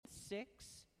6,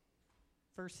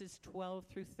 verses 12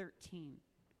 through 13.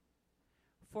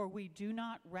 For we do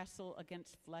not wrestle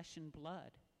against flesh and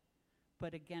blood,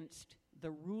 but against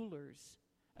the rulers,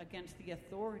 against the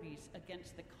authorities,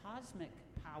 against the cosmic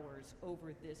powers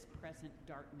over this present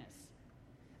darkness,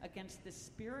 against the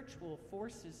spiritual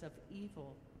forces of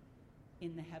evil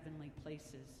in the heavenly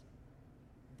places.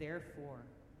 Therefore,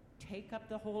 take up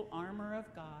the whole armor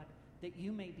of God, that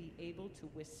you may be able to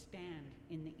withstand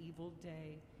in the evil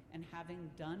day, and having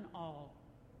done all,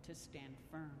 to stand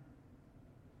firm.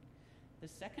 The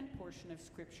second portion of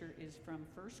Scripture is from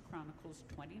 1 Chronicles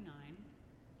 29,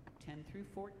 10 through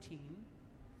 14,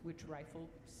 which Rifle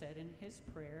said in his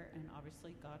prayer, and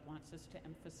obviously God wants us to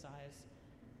emphasize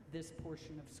this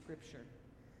portion of Scripture.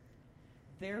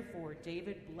 Therefore,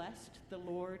 David blessed the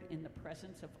Lord in the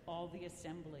presence of all the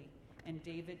assembly, and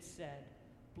David said,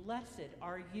 Blessed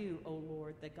are you, O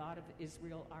Lord, the God of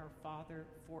Israel, our Father,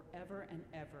 forever and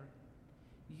ever.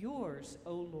 Yours,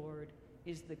 O Lord,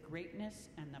 is the greatness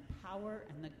and the power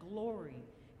and the glory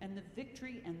and the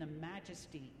victory and the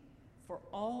majesty, for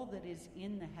all that is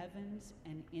in the heavens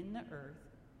and in the earth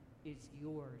is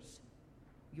yours.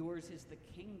 Yours is the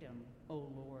kingdom, O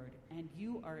Lord, and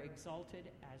you are exalted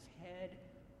as head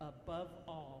above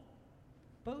all.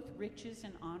 Both riches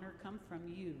and honor come from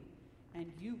you, and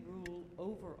you rule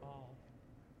over all.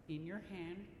 In your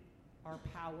hand are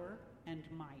power and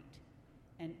might,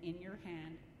 and in your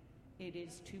hand it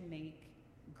is to make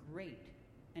great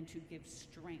and to give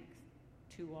strength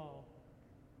to all.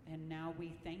 And now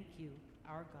we thank you,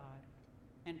 our God,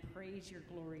 and praise your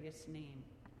glorious name.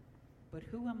 But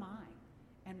who am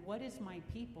I, and what is my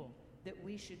people, that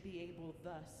we should be able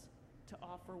thus to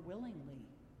offer willingly?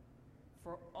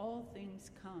 For all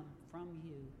things come from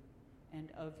you, and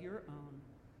of your own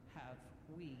have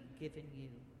we given you.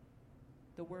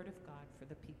 The word of God for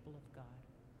the people of God.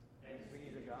 Thanks be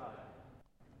to God.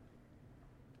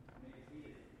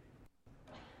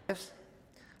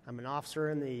 I'm an officer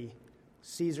in the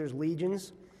Caesar's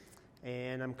Legions,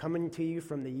 and I'm coming to you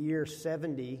from the year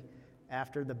 70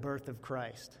 after the birth of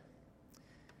Christ.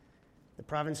 The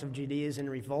province of Judea is in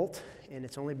revolt, and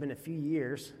it's only been a few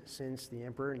years since the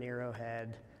Emperor Nero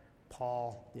had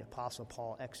Paul, the Apostle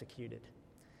Paul, executed.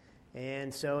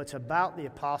 And so it's about the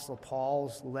Apostle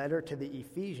Paul's letter to the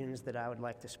Ephesians that I would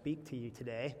like to speak to you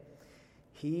today.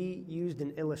 He used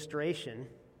an illustration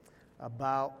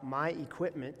about my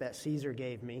equipment that Caesar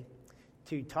gave me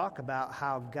to talk about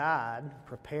how God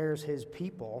prepares his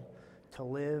people to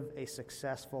live a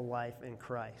successful life in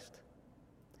Christ.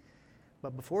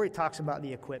 But before he talks about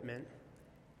the equipment,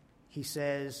 he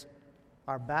says,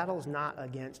 our battle's not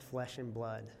against flesh and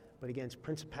blood, but against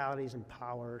principalities and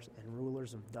powers and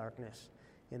rulers of darkness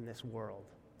in this world.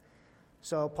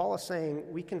 So Paul is saying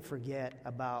we can forget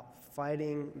about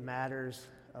fighting matters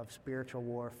of spiritual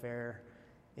warfare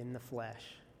in the flesh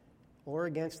or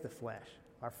against the flesh.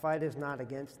 Our fight is not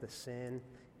against the sin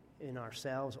in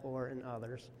ourselves or in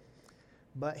others.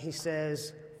 But he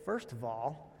says, first of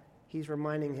all, he's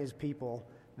reminding his people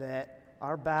that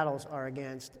our battles are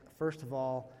against, first of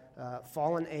all,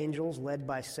 fallen angels led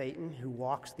by Satan, who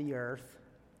walks the earth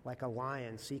like a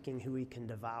lion seeking who he can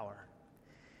devour.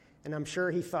 And I'm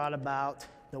sure he thought about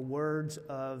the words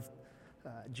of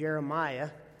Jeremiah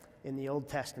in the Old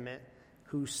Testament,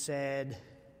 who said,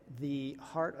 the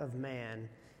heart of man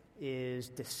is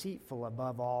deceitful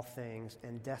above all things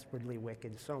and desperately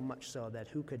wicked, so much so that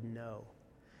who could know?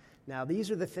 Now, these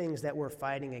are the things that we're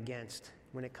fighting against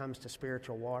when it comes to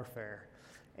spiritual warfare.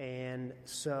 And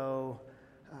so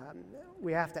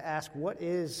we have to ask, what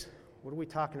are we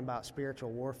talking about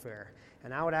spiritual warfare?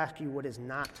 And I would ask you, what is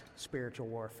not spiritual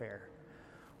warfare?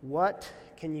 What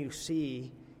can you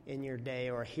see in your day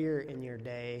or hear in your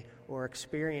day or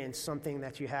experience something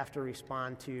that you have to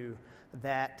respond to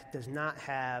that does not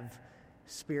have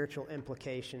spiritual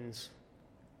implications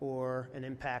or an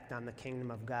impact on the kingdom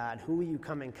of God? Who will you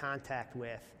come in contact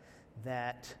with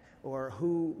that, or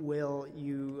who will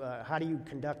you, how do you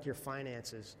conduct your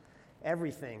finances?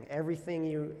 Everything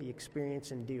you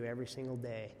experience and do every single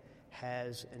day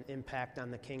has an impact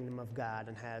on the kingdom of God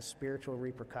and has spiritual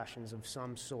repercussions of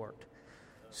some sort.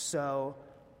 So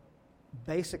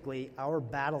basically, our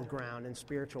battleground in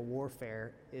spiritual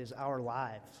warfare is our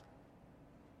lives.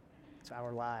 It's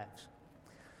our lives.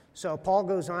 So Paul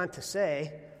goes on to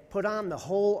say, put on the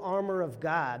whole armor of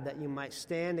God that you might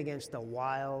stand against the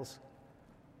wiles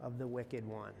of the wicked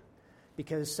one.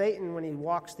 Because Satan, when he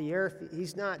walks the earth,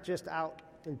 he's not just out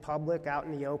in public, out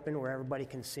in the open where everybody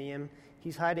can see him.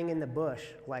 He's hiding in the bush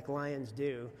like lions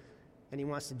do, and he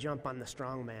wants to jump on the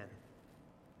strong man,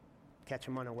 catch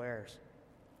him unawares.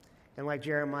 And like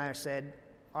Jeremiah said,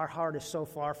 our heart is so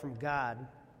far from God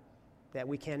that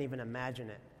we can't even imagine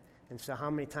it. And so how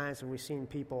many times have we seen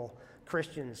people,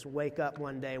 Christians, wake up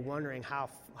one day wondering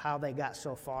how they got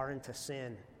so far into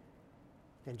sin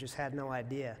and just had no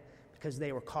idea because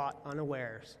they were caught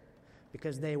unawares,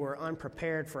 because they were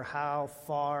unprepared for how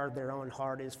far their own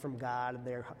heart is from God.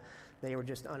 They were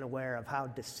just unaware of how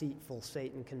deceitful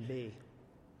Satan can be.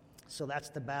 So that's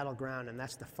the battleground, and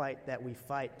that's the fight that we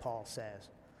fight, Paul says.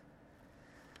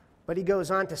 But he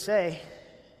goes on to say,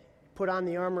 put on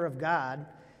the armor of God,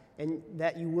 and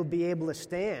that you will be able to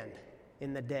stand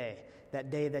in the day,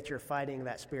 that day that you're fighting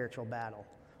that spiritual battle.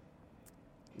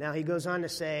 Now he goes on to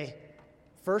say,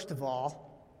 first of all,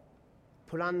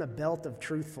 put on the belt of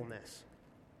truthfulness.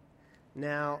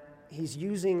 Now, he's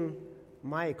using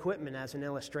my equipment as an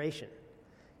illustration.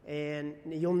 And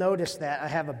you'll notice that I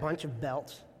have a bunch of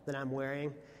belts that I'm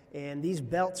wearing. And these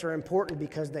belts are important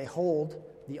because they hold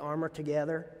the armor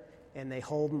together and they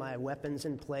hold my weapons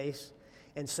in place.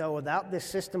 And so without this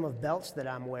system of belts that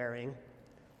I'm wearing,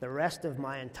 the rest of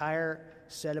my entire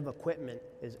set of equipment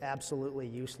is absolutely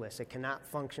useless. It cannot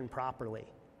function properly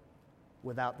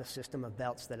without the system of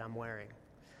belts that I'm wearing.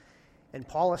 And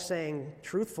Paul is saying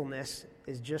truthfulness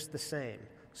is just the same.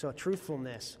 So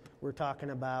truthfulness, we're talking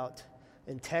about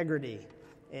integrity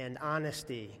and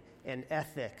honesty and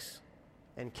ethics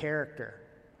and character.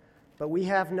 But we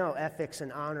have no ethics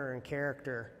and honor and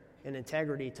character and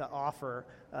integrity to offer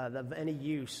of any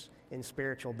use in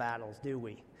spiritual battles, do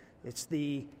we? It's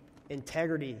the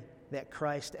integrity that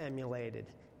Christ emulated.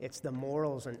 It's the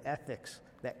morals and ethics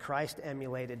that Christ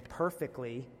emulated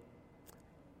perfectly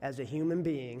as a human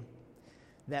being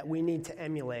that we need to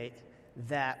emulate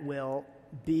that will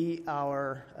be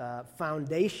our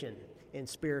foundation in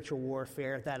spiritual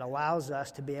warfare that allows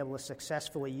us to be able to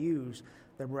successfully use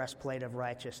the breastplate of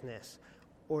righteousness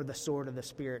or the sword of the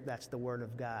Spirit, that's the Word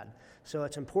of God. So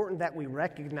it's important that we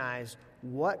recognize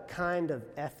what kind of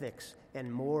ethics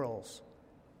and morals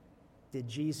did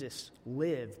Jesus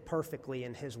live perfectly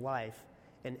in his life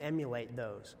and emulate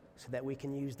those so that we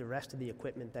can use the rest of the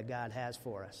equipment that God has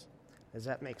for us. Does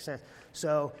that make sense?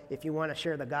 So if you want to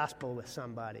share the gospel with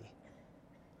somebody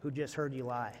who just heard you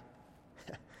lie,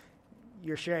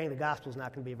 your sharing the gospel is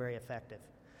not going to be very effective.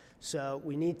 So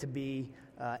we need to be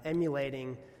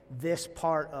emulating this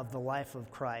part of the life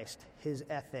of Christ, his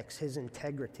ethics, his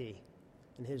integrity,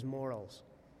 and his morals.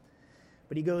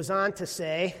 But he goes on to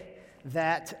say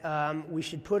that we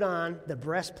should put on the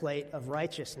breastplate of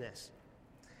righteousness.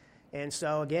 And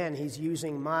so again, he's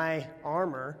using my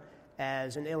armor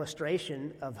as an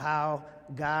illustration of how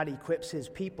God equips his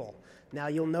people. Now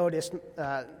you'll notice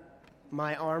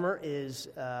my armor is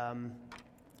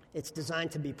it's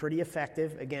designed to be pretty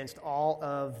effective against all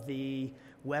of the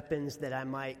weapons that I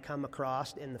might come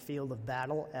across in the field of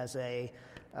battle as a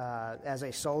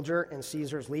soldier in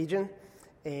Caesar's legion.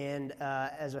 And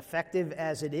as effective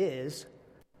as it is,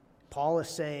 Paul is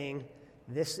saying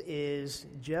this is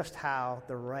just how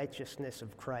the righteousness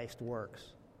of Christ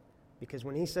works. Because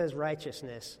when he says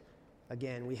righteousness,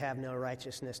 again, we have no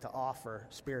righteousness to offer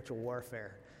spiritual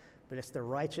warfare. But it's the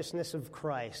righteousness of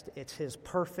Christ. It's his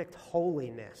perfect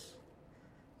holiness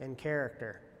and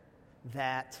character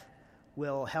that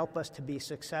will help us to be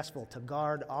successful, to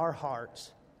guard our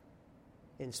hearts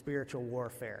in spiritual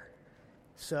warfare.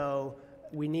 So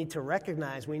we need to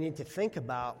recognize, we need to think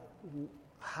about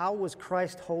how was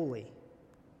Christ holy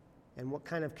and what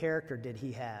kind of character did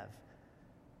he have?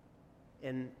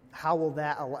 And how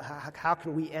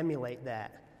can we emulate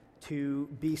that to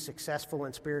be successful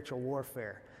in spiritual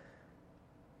warfare?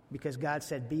 Because God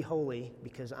said, be holy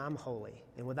because I'm holy.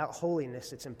 And without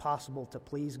holiness, it's impossible to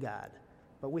please God.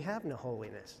 But we have no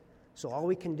holiness. So all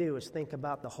we can do is think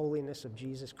about the holiness of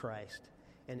Jesus Christ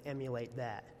and emulate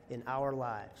that in our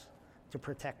lives to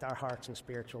protect our hearts in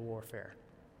spiritual warfare.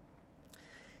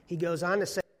 He goes on to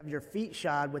say, have your feet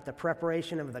shod with the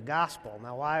preparation of the gospel.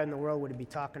 Now, why in the world would he be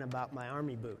talking about my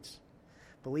army boots?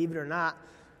 Believe it or not,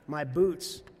 my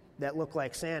boots that look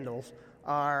like sandals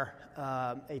are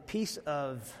a piece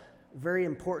of very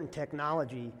important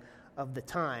technology of the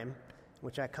time,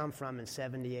 which I come from in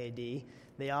 70 A.D.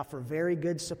 They offer very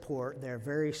good support. They're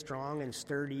very strong and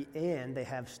sturdy, and they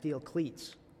have steel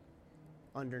cleats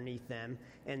underneath them.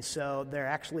 And so they're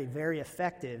actually very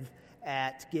effective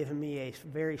at giving me a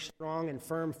very strong and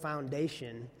firm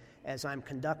foundation as I'm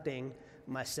conducting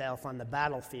myself on the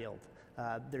battlefield.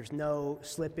 There's no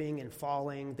slipping and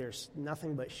falling. There's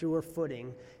nothing but sure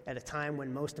footing at a time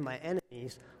when most of my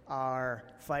enemies are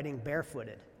fighting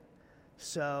barefooted.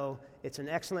 So it's an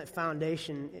excellent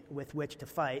foundation with which to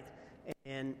fight.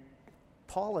 And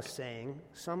Paul is saying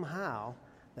somehow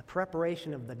the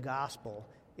preparation of the gospel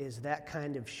is that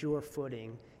kind of sure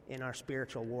footing in our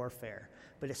spiritual warfare.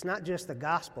 But it's not just the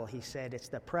gospel, he said, it's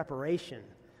the preparation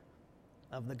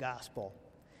of the gospel.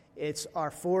 It's our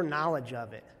foreknowledge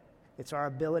of it. It's our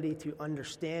ability to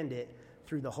understand it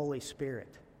through the Holy Spirit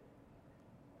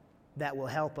that will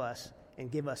help us and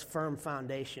give us firm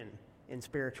foundation in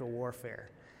spiritual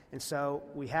warfare. And so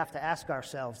we have to ask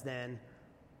ourselves then,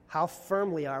 how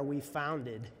firmly are we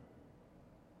founded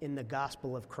in the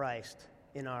gospel of Christ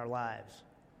in our lives?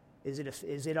 Is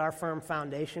it our firm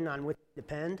foundation on which we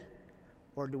depend,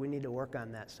 or do we need to work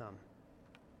on that some?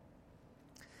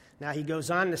 Now he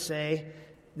goes on to say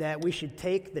that we should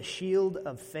take the shield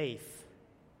of faith,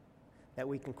 that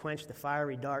we can quench the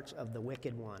fiery darts of the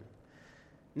wicked one.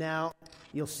 Now,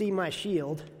 you'll see my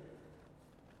shield.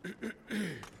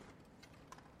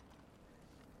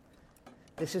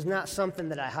 This is not something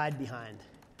that I hide behind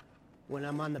when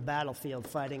I'm on the battlefield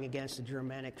fighting against the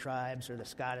Germanic tribes or the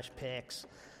Scottish Picts.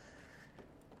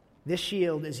 This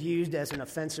shield is used as an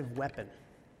offensive weapon.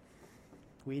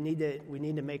 We need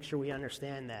to make sure we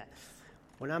understand that.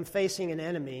 When I'm facing an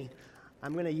enemy,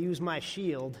 I'm going to use my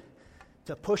shield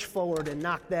to push forward and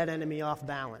knock that enemy off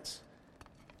balance.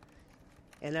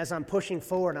 And as I'm pushing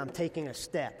forward, I'm taking a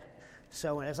step.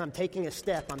 So as I'm taking a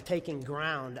step, I'm taking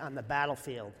ground on the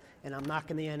battlefield, and I'm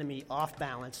knocking the enemy off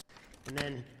balance and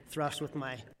then thrust with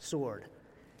my sword.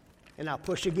 And I'll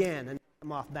push again and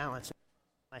I'm off balance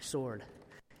with my sword.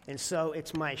 And so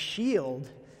it's my shield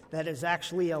that is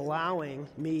actually allowing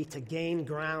me to gain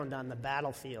ground on the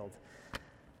battlefield.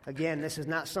 Again, this is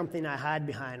not something I hide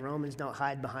behind. Romans don't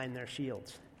hide behind their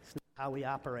shields. It's not how we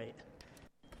operate.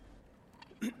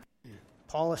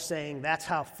 Paul is saying that's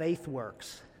how faith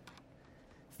works.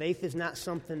 Faith is not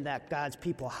something that God's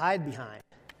people hide behind.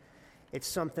 It's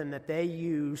something that they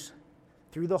use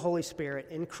through the Holy Spirit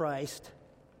in Christ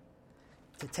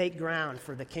to take ground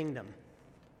for the kingdom.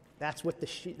 That's what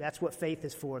faith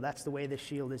is for. That's the way the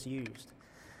shield is used.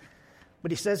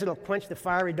 But he says it'll quench the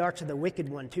fiery darts of the wicked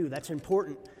one too. That's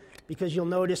important because you'll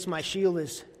notice my shield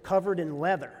is covered in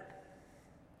leather.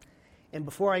 And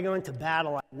before I go into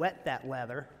battle, I wet that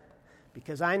leather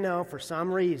because I know for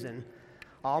some reason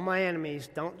all my enemies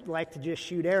don't like to just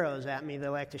shoot arrows at me. They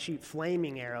like to shoot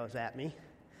flaming arrows at me.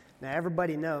 Now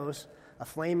everybody knows a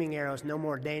flaming arrow is no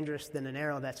more dangerous than an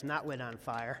arrow that's not lit on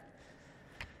fire.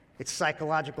 It's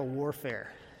psychological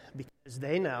warfare because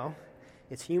they know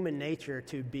it's human nature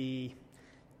to be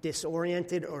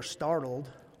disoriented or startled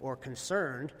or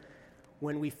concerned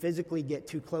when we physically get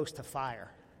too close to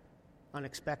fire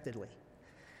unexpectedly.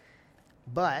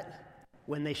 But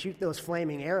when they shoot those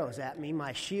flaming arrows at me,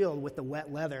 my shield with the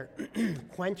wet leather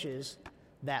quenches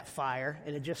that fire,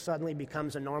 and it just suddenly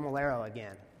becomes a normal arrow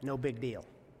again. No big deal.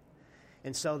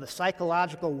 And so the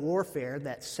psychological warfare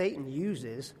that Satan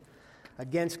uses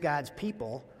against God's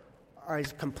people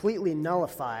is completely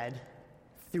nullified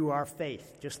through our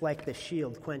faith, just like the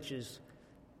shield quenches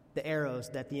the arrows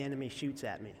that the enemy shoots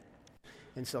at me.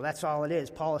 And so that's all it is.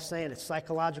 Paul is saying it's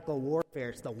psychological warfare.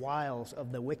 It's the wiles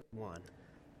of the wicked one.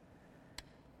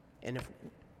 And if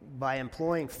by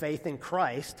employing faith in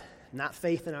Christ, not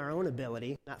faith in our own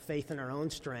ability, not faith in our own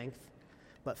strength,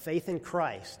 but faith in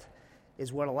Christ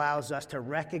is what allows us to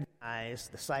recognize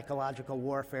the psychological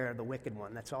warfare of the wicked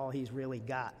one. That's all he's really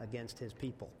got against his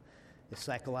people, is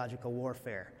psychological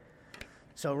warfare.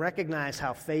 So recognize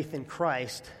how faith in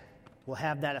Christ will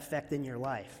have that effect in your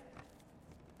life.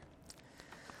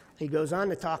 He goes on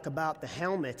to talk about the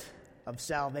helmet of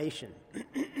salvation.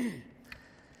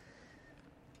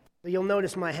 You'll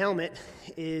notice my helmet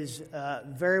is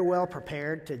very well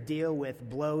prepared to deal with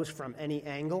blows from any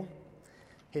angle.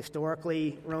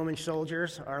 Historically, Roman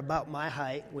soldiers are about my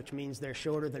height, which means they're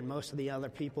shorter than most of the other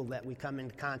people that we come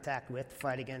into contact with to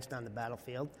fight against on the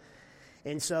battlefield.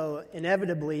 And so,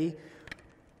 inevitably,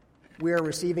 we are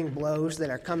receiving blows that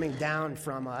are coming down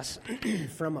from us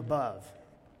from above.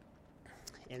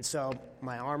 And so,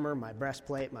 my armor, my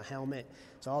breastplate, my helmet,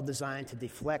 it's all designed to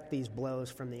deflect these blows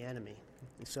from the enemy.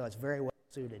 And so it's very well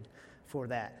suited for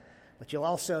that. But you'll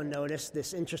also notice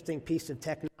this interesting piece of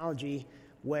technology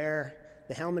where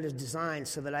the helmet is designed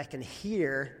so that I can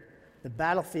hear the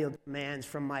battlefield commands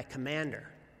from my commander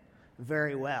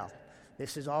very well.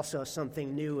 This is also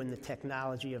something new in the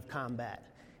technology of combat,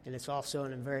 and it's also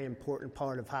a very important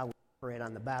part of how we operate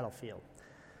on the battlefield.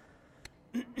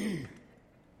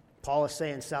 Paul is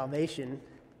saying salvation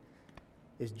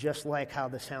is just like how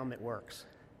this helmet works.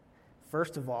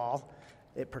 First of all,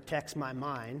 it protects my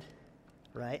mind,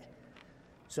 right?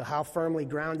 So how firmly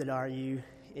grounded are you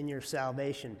in your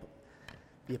salvation?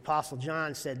 The Apostle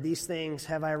John said, "These things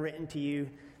have I written to you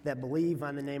that believe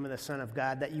on the name of the Son of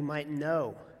God, that you might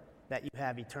know that you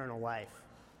have eternal life."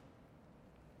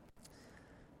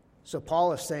 So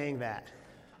Paul is saying that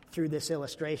through this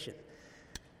illustration.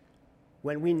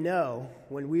 When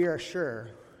we are sure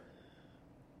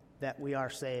that we are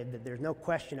saved, that there's no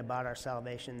question about our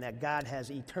salvation, that God has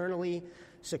eternally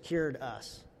secured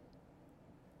us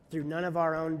through none of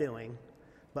our own doing,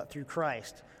 but through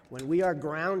Christ. When we are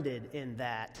grounded in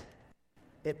that,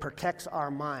 it protects our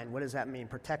mind. What does that mean?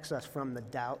 Protects us from the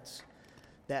doubts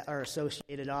that are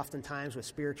associated oftentimes with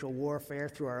spiritual warfare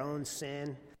through our own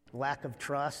sin, lack of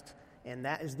trust. And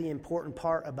that is the important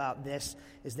part about this,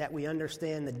 is that we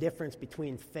understand the difference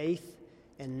between faith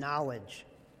and knowledge.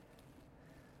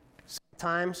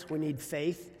 Sometimes we need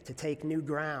faith to take new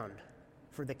ground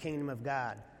for the kingdom of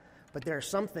God. But there are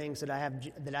some things that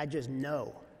I just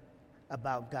know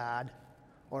about God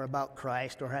or about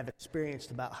Christ or have experienced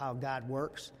about how God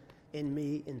works in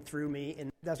me and through me, and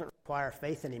it doesn't require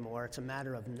faith anymore. It's a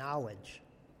matter of knowledge.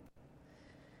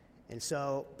 And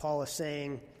so Paul is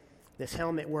saying this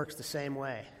helmet works the same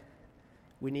way.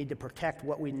 We need to protect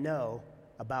what we know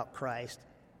about Christ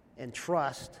and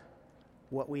trust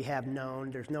what we have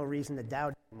known. There's no reason to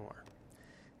doubt anymore.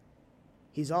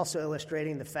 He's also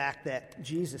illustrating the fact that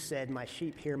Jesus said, "My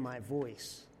sheep hear my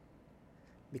voice."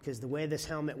 Because the way this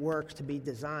helmet works, to be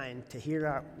designed to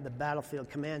hear the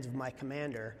battlefield commands of my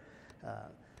commander,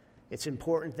 it's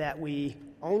important that we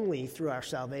only through our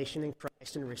salvation in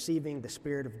Christ and receiving the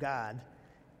Spirit of God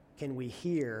can we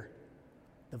hear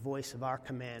the voice of our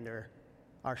commander,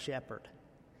 our shepherd.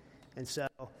 And so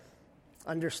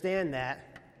understand that,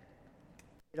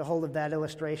 get a hold of that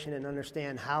illustration and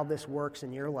understand how this works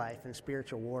in your life in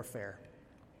spiritual warfare.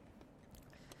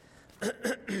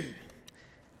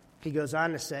 He goes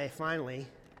on to say, finally,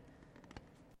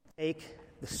 take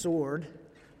the sword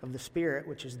of the Spirit,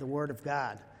 which is the Word of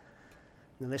God.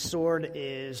 Now, this sword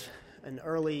is an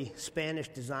early Spanish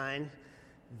design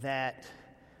that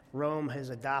Rome has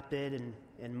adopted and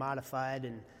modified.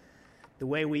 And the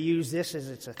way we use this is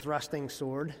it's a thrusting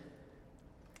sword.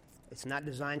 It's not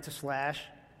designed to slash,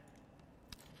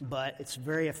 but it's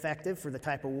very effective for the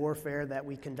type of warfare that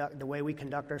we conduct, the way we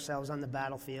conduct ourselves on the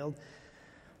battlefield.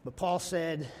 But Paul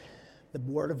said the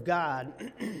Word of God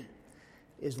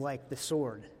is like the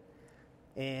sword.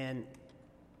 And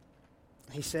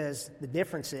he says the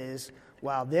difference is,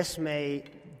 while this may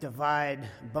divide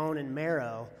bone and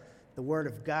marrow, the Word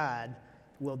of God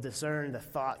will discern the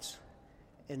thoughts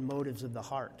and motives of the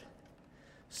heart.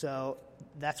 So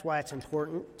that's why it's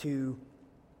important to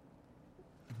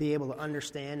be able to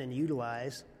understand and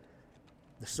utilize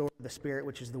the sword of the Spirit,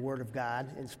 which is the Word of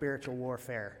God, in spiritual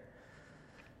warfare.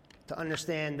 To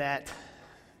understand that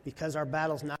because our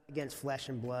battle's not against flesh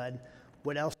and blood,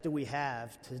 what else do we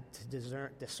have to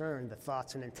discern the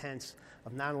thoughts and intents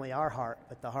of not only our heart,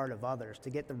 but the heart of others,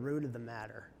 to get the root of the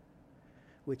matter,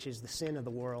 which is the sin of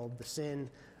the world, the sin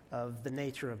of the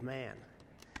nature of man.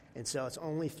 And so it's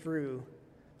only through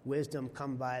wisdom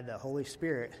come by the Holy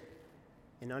Spirit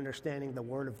and understanding the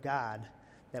Word of God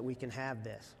that we can have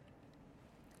this.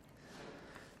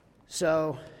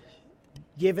 So,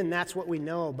 given that's what we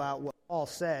know about what Paul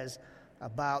says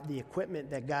about the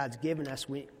equipment that God's given us,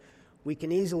 we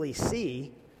can easily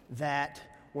see that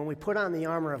when we put on the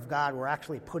armor of God, we're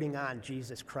actually putting on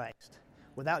Jesus Christ.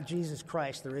 Without Jesus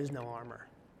Christ, there is no armor.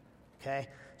 Okay?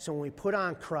 So when we put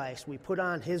on Christ, we put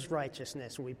on His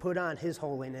righteousness, we put on His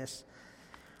holiness,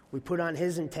 we put on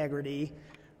His integrity,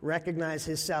 recognize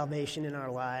His salvation in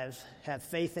our lives, have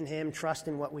faith in Him, trust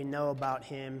in what we know about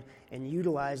Him, and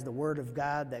utilize the Word of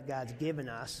God that God's given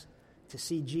us to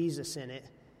see Jesus in it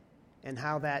and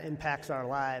how that impacts our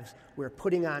lives. We're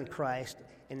putting on Christ,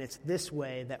 and it's this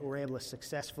way that we're able to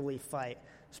successfully fight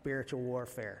spiritual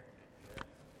warfare.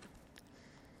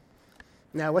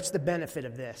 Now, what's the benefit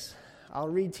of this? I'll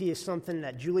read to you something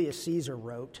that Julius Caesar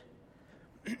wrote.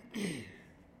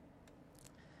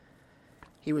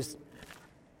 He was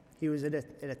at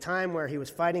a time where he was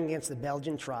fighting against the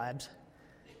Belgian tribes.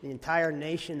 The entire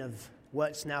nation of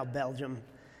what's now Belgium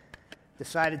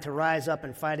decided to rise up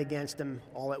and fight against him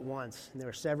all at once. And there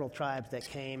were several tribes that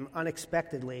came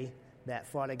unexpectedly that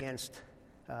fought against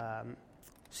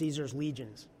Caesar's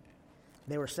legions.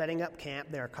 They were setting up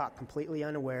camp. They were caught completely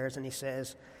unawares, and he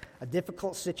says, a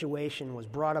difficult situation was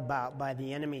brought about by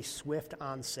the enemy's swift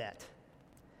onset.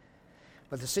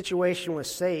 But the situation was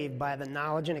saved by the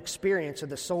knowledge and experience of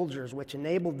the soldiers, which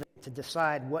enabled them to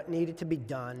decide what needed to be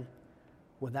done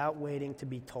without waiting to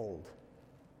be told.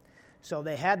 So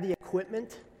they had the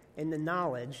equipment and the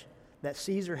knowledge that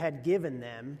Caesar had given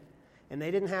them, and they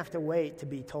didn't have to wait to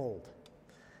be told.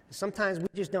 Sometimes we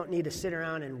just don't need to sit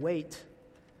around and wait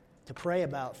to pray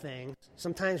about things.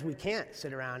 Sometimes we can't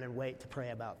sit around and wait to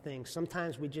pray about things.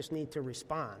 Sometimes we just need to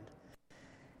respond.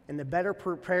 And the better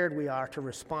prepared we are to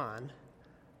respond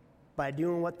by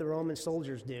doing what the Roman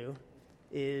soldiers do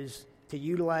is to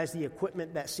utilize the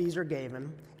equipment that Caesar gave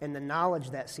them and the knowledge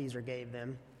that Caesar gave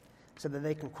them so that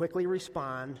they can quickly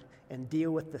respond and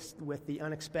deal with the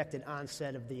unexpected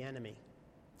onset of the enemy.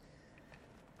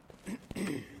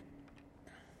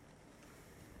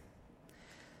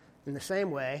 In the same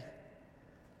way,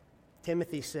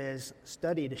 Timothy says,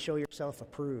 study to show yourself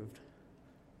approved,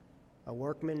 a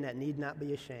workman that need not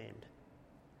be ashamed.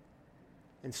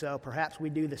 And so perhaps we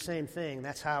do the same thing.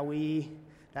 That's how we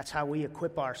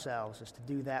equip ourselves, is to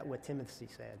do that what Timothy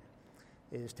said,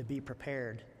 is to be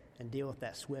prepared and deal with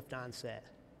that swift onset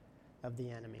of the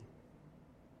enemy.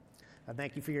 I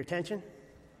thank you for your attention,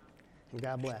 and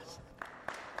God bless.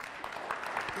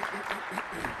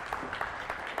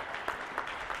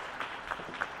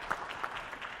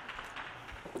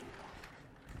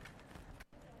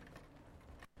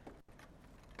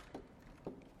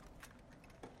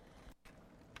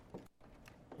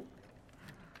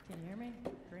 Can you hear me?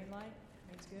 Green light?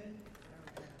 Means good?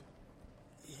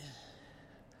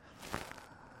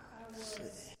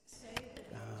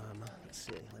 Let's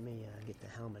see. Let me get the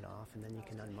helmet off, and then you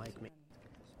can unmic me.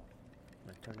 I'm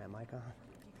going to turn that mic on.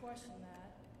 If you question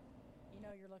that, you know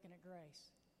you're looking at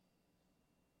grace.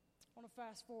 I want to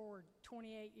fast forward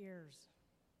 28 years.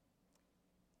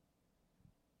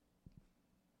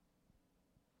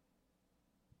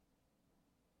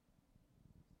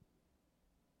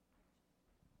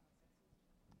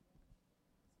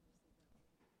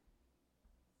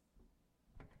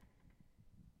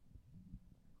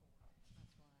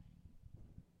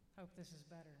 Hope this is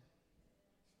better.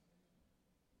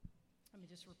 Let me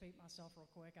just repeat myself real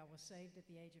quick. I was saved at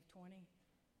the age of 20,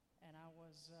 and I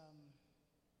was,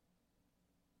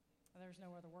 there's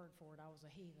no other word for it. I was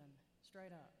a heathen, straight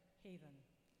up, heathen.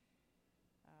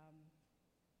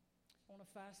 I want to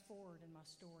fast forward in my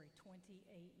story 28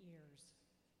 years.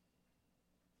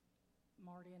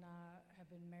 Marty and I have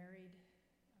been married.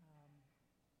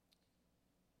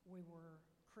 We were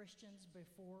Christians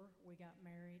before we got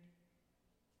married.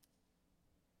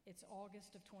 It's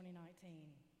August of 2019.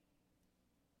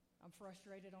 I'm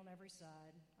frustrated on every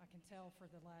side. I can tell for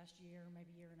the last year,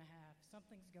 maybe year and a half,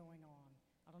 something's going on.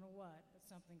 I don't know what, but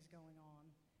something's going on.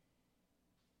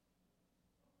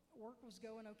 Work was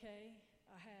going okay.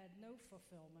 I had no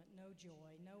fulfillment, no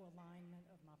joy, no alignment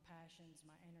of my passions,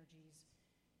 my energies.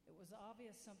 It was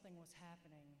obvious something was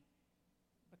happening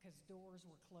because doors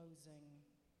were closing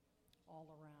all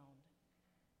around.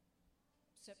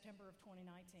 September of 2019,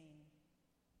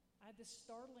 I had this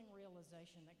startling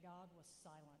realization that God was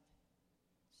silent,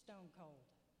 stone cold,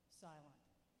 silent.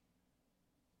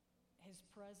 His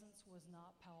presence was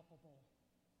not palpable,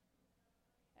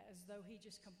 as though he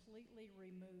just completely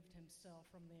removed himself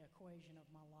from the equation of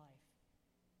my life.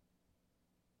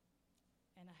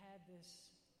 And I had this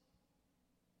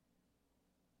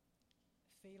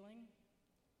feeling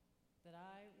that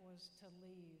I was to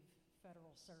leave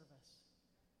federal service.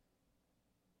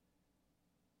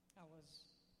 I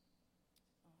was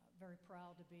very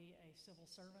proud to be a civil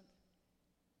servant,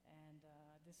 and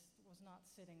this was not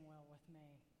sitting well with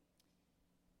me.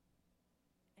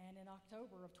 And in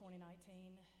October of 2019,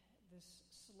 this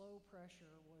slow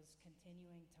pressure was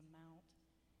continuing to mount,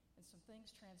 and some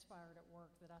things transpired at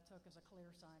work that I took as a clear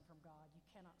sign from God. You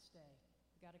cannot stay.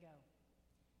 You got to go.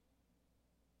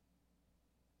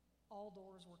 All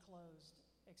doors were closed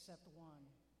except one.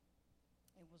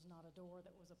 It was not a door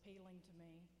that was appealing to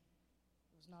me.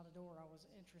 It was not a door I was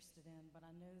interested in, but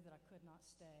I knew that I could not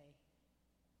stay.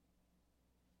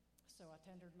 So I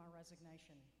tendered my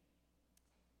resignation.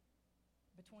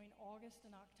 Between August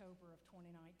and October of 2019,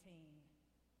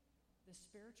 the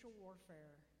spiritual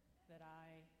warfare that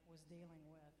I was dealing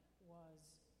with was,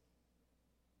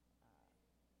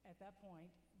 at that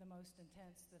point, the most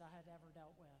intense that I had ever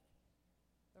dealt with.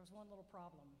 There was one little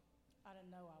problem. I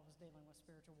didn't know I was dealing with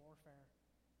spiritual warfare.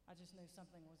 I just knew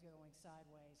something was going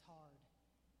sideways hard.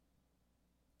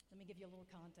 Let me give you a little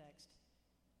context.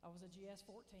 I was a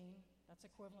GS-14. That's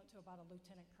equivalent to about a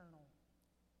lieutenant colonel.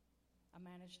 I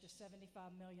managed a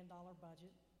 $75 million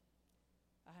budget.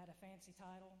 I had a fancy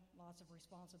title, lots of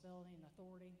responsibility and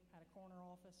authority, had a corner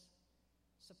office,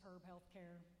 superb health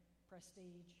care,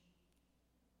 prestige.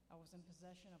 I was in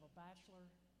possession of a bachelor,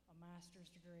 a master's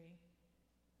degree.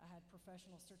 I had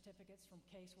professional certificates from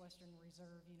Case Western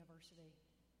Reserve University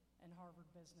and Harvard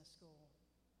Business School.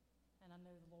 And I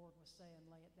knew the Lord was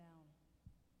saying, lay it down.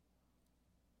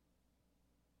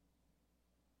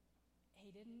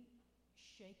 He didn't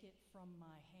shake it from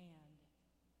my hand.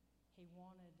 He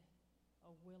wanted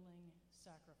a willing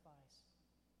sacrifice.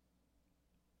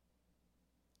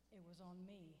 it was on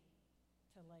me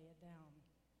to lay it down.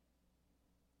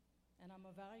 And I'm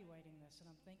evaluating this, and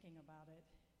I'm thinking about it,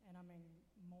 and I'm in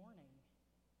mourning.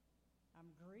 I'm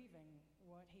grieving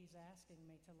what he's asking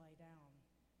me to lay down.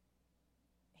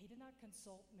 He did not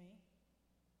consult me.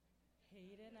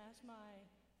 He didn't ask my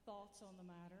thoughts on the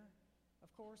matter. Of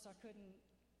course, I couldn't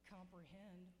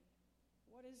comprehend.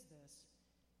 What is this?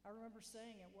 I remember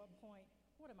saying at one point,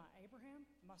 what am I, Abraham?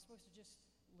 Am I supposed to just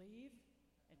leave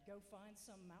and go find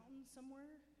some mountain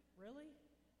somewhere? Really?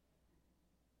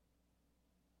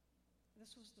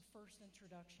 This was the first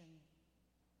introduction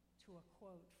to a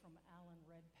quote from Alan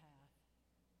Redpath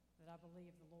that I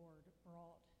believe the Lord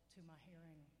brought to my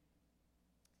hearing.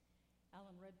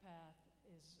 Alan Redpath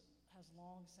has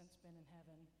long since been in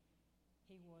heaven.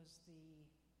 He was the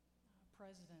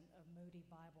president of Moody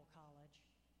Bible College.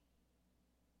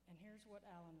 And here's what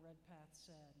Alan Redpath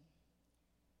said.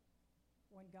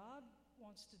 When God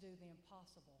wants to do the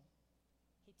impossible,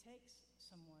 he takes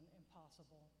someone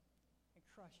impossible and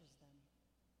crushes them.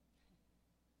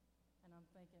 And I'm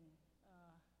thinking,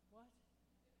 what?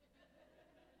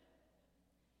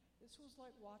 This was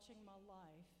like watching my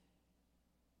life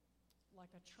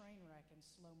like a train wreck in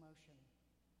slow motion.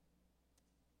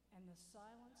 And the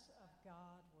silence of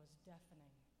God was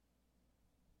deafening.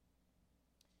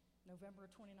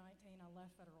 November 2019, I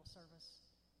left federal service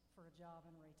for a job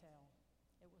in retail.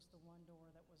 It was the one door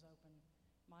that was open.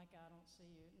 Mike, I don't see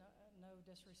you. No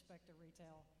disrespect to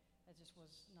retail. That just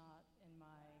was not in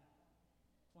my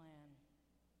plan.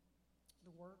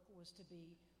 The work was to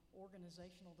be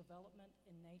organizational development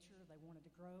in nature. They wanted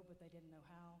to grow, but they didn't know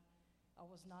how. I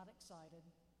was not excited.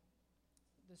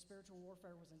 The spiritual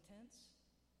warfare was intense,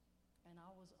 and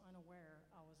I was unaware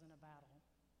I was in a battle.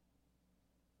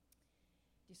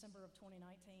 December of 2019,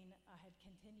 I had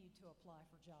continued to apply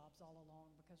for jobs all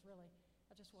along because really,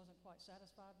 I just wasn't quite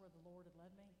satisfied where the Lord had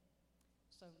led me.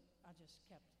 So I just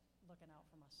kept looking out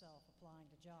for myself, applying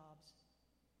to jobs.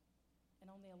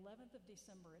 And on the 11th of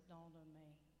December, it dawned on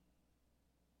me,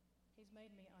 he's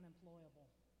made me unemployable.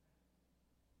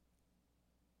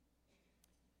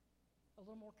 A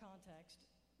little more context.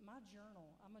 My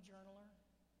journal, I'm a journaler,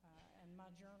 and my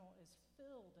journal is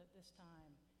filled at this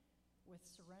time with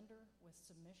surrender, with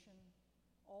submission.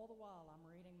 All the while, I'm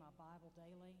reading my Bible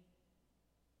daily.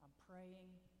 I'm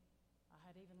praying. I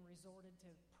had even resorted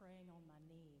to praying on my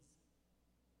knees.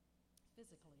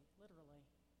 Physically, literally.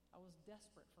 I was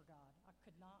desperate for God. I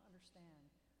could not understand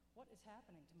what is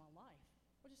happening to my life.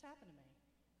 What just happened to me?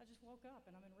 I just woke up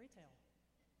and I'm in retail.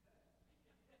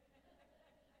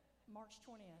 March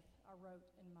 20th, I wrote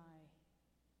in my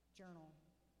journal,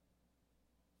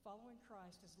 following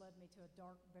Christ has led me to a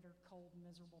dark, bitter, cold,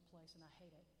 miserable place, and I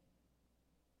hate it.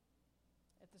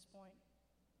 At this point,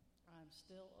 I'm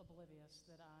still oblivious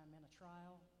that I'm in a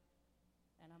trial,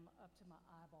 and I'm up to my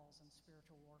eyeballs in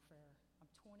spiritual warfare.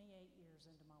 I'm 28 years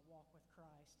into my walk with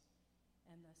Christ,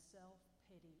 and the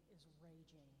self-pity is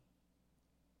raging.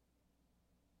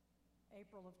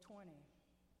 April of 20,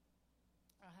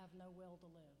 I have no will to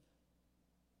live.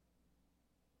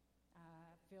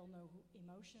 I feel no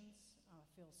emotions. I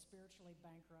feel spiritually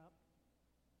bankrupt.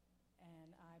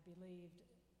 And I believed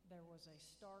there was a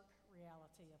stark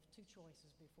reality of two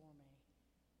choices before me.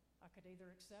 I could either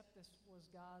accept this was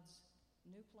God's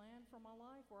new plan for my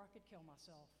life, or I could kill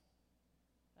myself.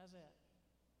 That's it.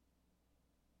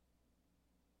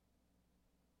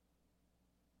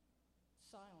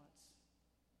 Silence.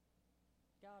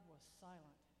 God was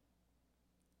silent.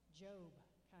 Job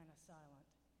kind of silent.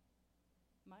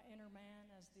 My inner man,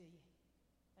 as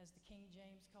the King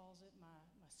James calls it, my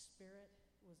spirit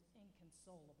was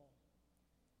inconsolable.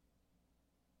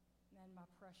 And my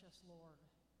precious Lord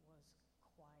was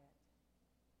quiet.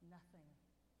 Nothing.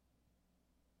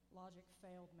 Logic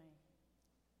failed me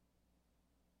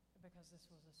because this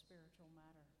was a spiritual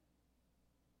matter.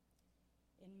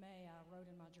 In May, I wrote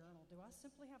in my journal, do I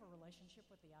simply have a relationship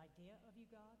with the idea of you,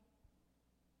 God?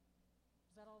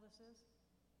 Is that all this is?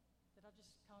 Did I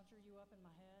just conjure you up in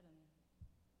my head and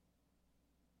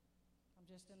I'm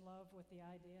just in love with the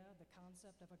idea, the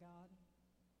concept of a God?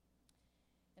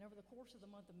 And over the course of the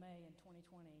month of May in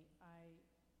 2020, I,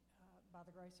 by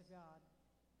the grace of God,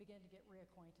 began to get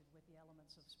reacquainted with the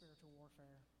elements of spiritual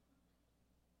warfare.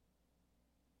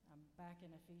 I'm back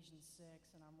in Ephesians 6,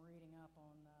 and I'm reading up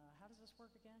on, how does this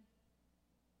work again?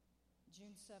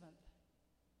 June 7th,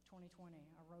 2020,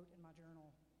 I wrote in my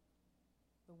journal,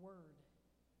 the Word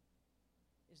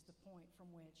is the point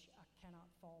from which I cannot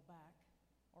fall back,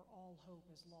 or all hope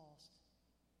is lost.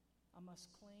 I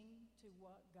must cling to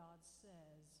what God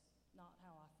says, not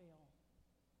how I feel.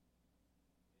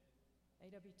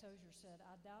 A.W. Tozer said,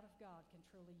 "I doubt if God can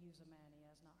truly use a man he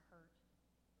has not hurt."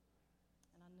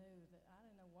 And I knew that I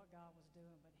didn't know what God was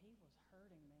doing, but he was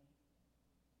hurting me.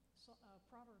 So,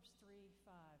 Proverbs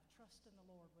 3:5, trust in the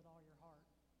Lord with all your heart.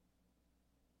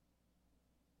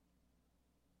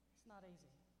 It's not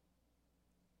easy.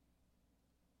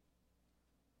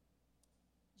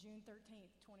 June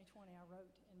 13th, 2020, I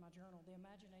wrote in my journal, the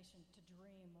imagination to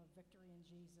dream of victory in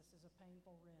Jesus is a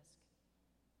painful risk.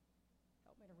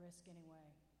 Help me to risk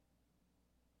anyway.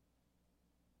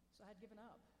 So I had given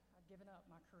up. I'd given up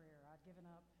my career. I'd given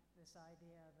up this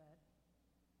idea that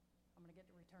I'm going to get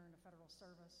to return to federal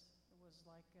service. It was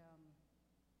like, well,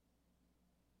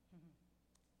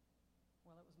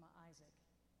 it was my Isaac.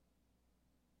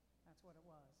 That's what it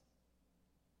was.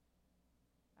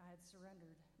 I had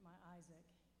surrendered my Isaac.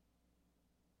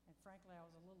 And frankly, I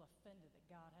was a little offended that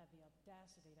God had the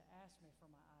audacity to ask me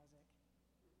for my Isaac,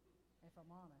 if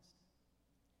I'm honest.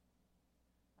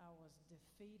 I was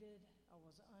defeated. I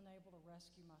was unable to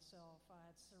rescue myself. I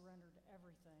had surrendered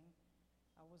everything.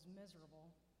 I was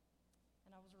miserable.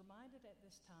 And I was reminded at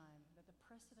this time that the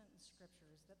precedent in Scripture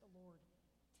is that the Lord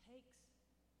takes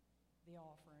the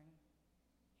offering,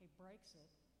 he breaks it,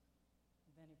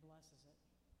 and then he blesses it.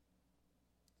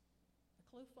 The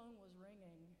clue phone was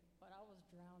ringing, but I was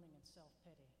drowning in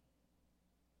self-pity.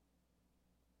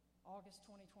 August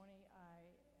 2020, I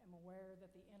am aware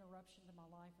that the interruption to my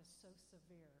life is so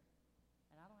severe,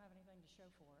 and I don't have anything to show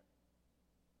for it.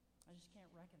 I just can't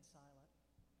reconcile it.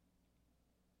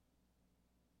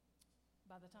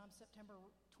 By the time September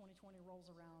 2020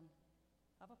 rolls around,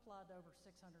 I've applied to over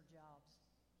 600 jobs.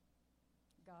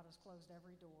 God has closed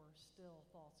every door, still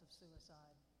thoughts of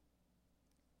suicide.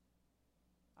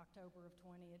 October of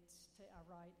 20, I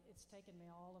write, it's taken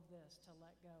me all of this to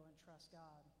let go and trust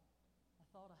God. I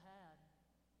thought I had,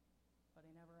 but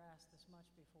he never asked this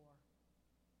much before.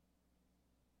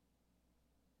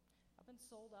 I've been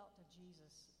sold out to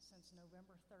Jesus since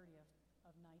November 30th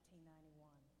of 1991.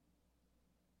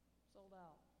 Sold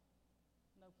out.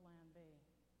 No plan B.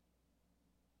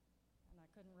 And I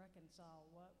couldn't reconcile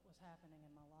what was happening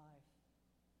in my life.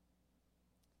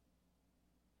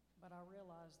 But I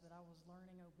realized that I was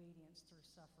learning obedience through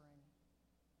suffering.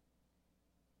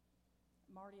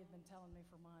 Marty had been telling me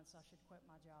for months I should quit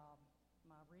my job,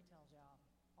 my retail job.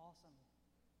 Awesome.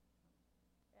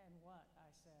 And what?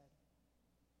 I said.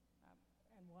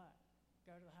 And what?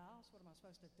 Go to the house? What am I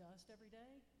supposed to dust every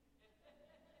day?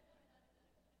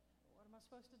 What am I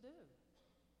supposed to do?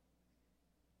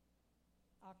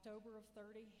 October of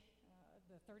 30,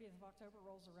 the 30th of October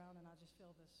rolls around, and I just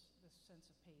feel this sense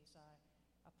of peace.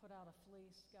 I put out a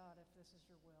fleece. God, if this is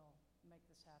your will, make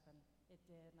this happen. It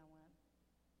did, and I went,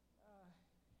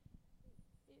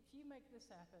 if you make this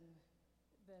happen,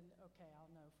 then okay,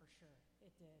 I'll know for sure.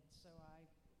 It did. So I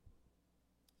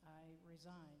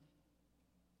resigned.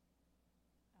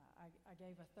 I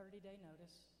gave a 30-day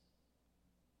notice.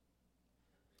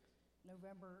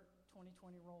 November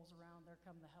 2020 rolls around. There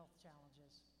come the health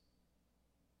challenges.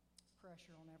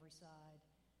 Pressure on every side.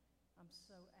 I'm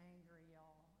so angry,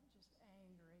 y'all. Just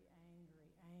angry.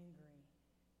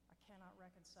 I cannot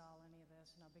reconcile any of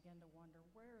this, and I begin to wonder,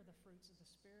 where are the fruits of the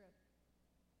Spirit?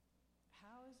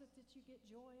 How is it that you get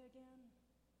joy again?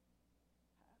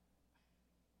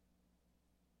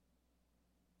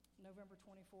 November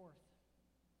 24th,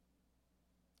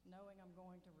 knowing I'm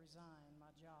going to resign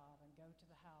my job and go to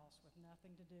the house with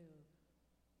nothing to do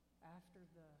after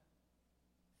the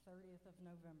 30th of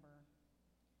November,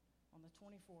 on the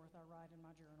 24th, I write in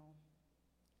my journal,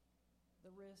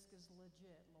 the risk is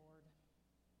legit, Lord.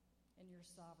 In your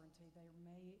sovereignty, there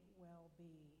may well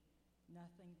be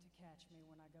nothing to catch me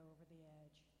when I go over the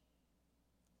edge.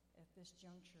 At this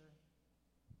juncture,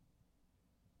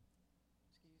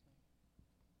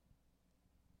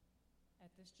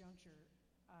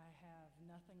 I have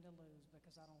nothing to lose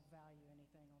because I don't value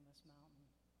anything on this mountain.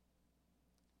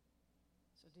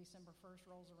 So December 1st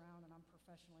rolls around and I'm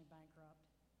professionally bankrupt.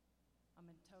 I'm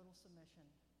in total submission.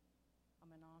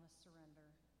 I'm in honest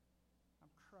surrender.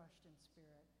 I'm crushed in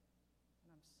spirit, and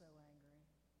I'm so angry.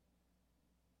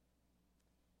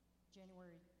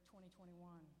 January 2021,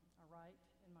 I write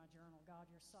in my journal, God,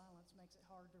 your silence makes it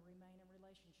hard to remain in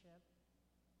relationship.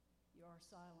 You are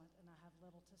silent, and I have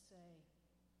little to say.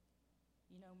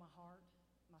 You know my heart,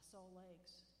 my soul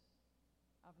aches.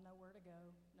 I've nowhere to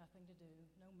go, nothing to do,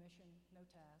 no mission, no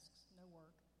tasks, no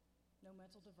work, no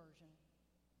mental diversion.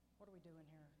 What are we doing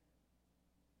here?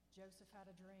 Joseph had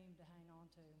a dream to hang on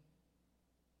to.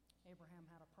 Abraham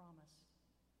had a promise,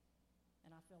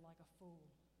 and I feel like a fool.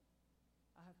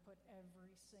 I have put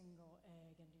every single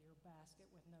egg into your basket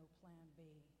with no plan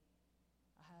B.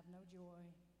 I have no joy.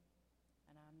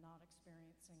 and I'm not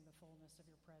experiencing the fullness of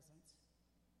your presence.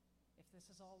 If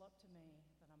this is all up to me,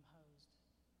 then I'm hosed.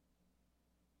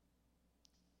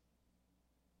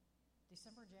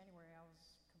 December and January, I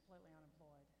was completely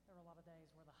unemployed. There were a lot of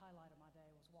days where the highlight of my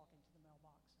day was walking to the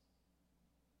mailbox,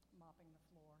 mopping the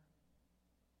floor.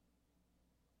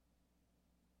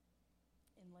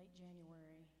 In late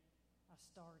January, I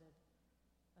started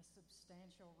a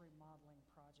substantial remodeling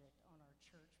project on our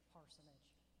church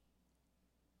parsonage.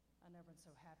 I've never been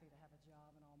so happy to have a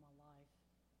job in all my life.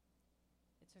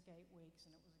 It took 8 weeks,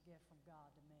 and it was a gift from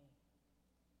God to me.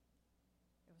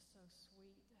 It was so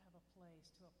sweet to have a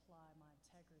place to apply my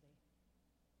integrity.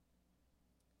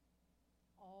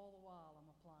 All the while I'm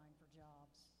applying for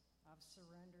jobs, I've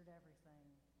surrendered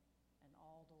everything, and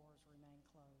all doors remain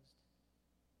closed.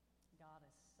 God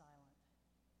is silent.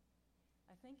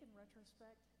 I think in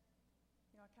retrospect,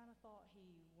 I kind of thought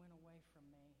he went away from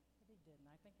me, but he didn't.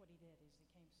 I think what he did is he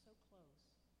came so close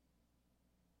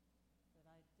that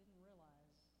I didn't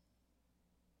realize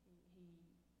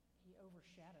he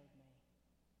overshadowed me,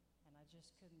 and I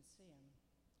just couldn't see him.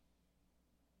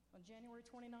 On January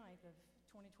 29th of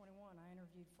 2021, I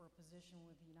interviewed for a position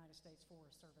with the United States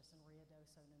Forest Service in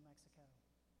Ruidoso, New Mexico.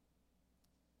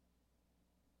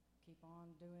 Keep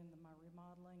on doing my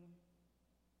remodeling.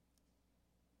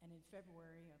 And in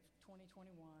February of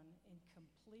 2021, in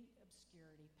complete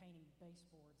obscurity, painting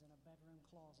baseboards in a bedroom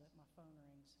closet, my phone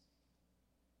rings.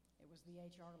 It was the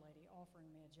HR lady offering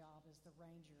me a job as the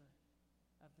ranger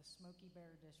of the Smoky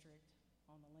Bear District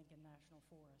on the Lincoln National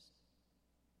Forest.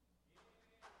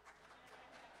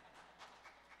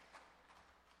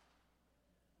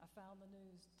 I found the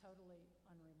news totally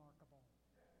unremarkable.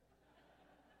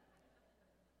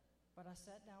 But I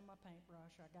set down my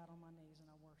paintbrush, I got on my knees, and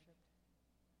I worshiped.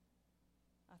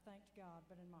 I thanked God,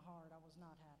 but in my heart I was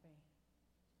not happy.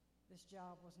 This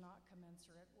job was not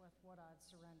commensurate with what I'd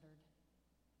surrendered.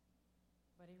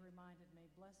 But he reminded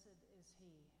me, blessed is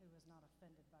he who is not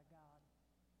offended by God.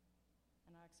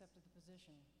 And I accepted the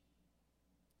position.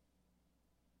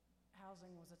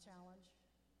 Housing was a challenge,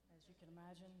 as you can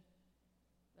imagine.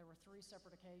 There were 3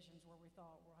 separate occasions where we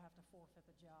thought we'll have to forfeit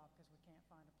the job because we can't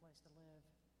find a place to live.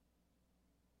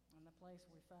 And the place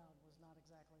we found was not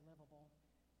exactly livable.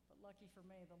 But lucky for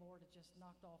me, the Lord had just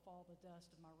knocked off all the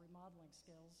dust of my remodeling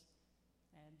skills,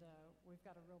 and we've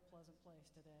got a real pleasant place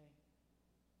today.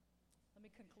 Let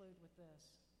me conclude with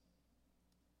this.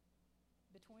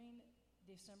 Between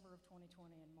December of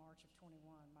 2020 and March of 21,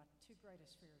 my 2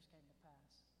 greatest fears came to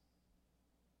pass.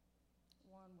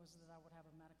 One was that I would have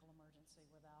a medical emergency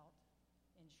without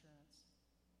insurance.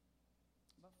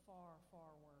 But far,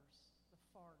 far worse, the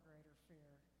far greater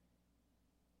fear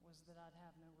was that I'd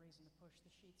have no reason to push the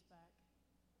sheets back,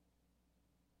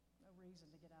 no reason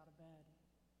to get out of bed.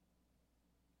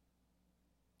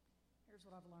 Here's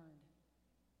what I've learned.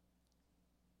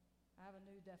 I have a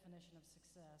new definition of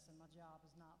success, and my job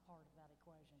is not part of that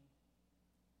equation.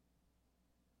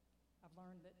 I've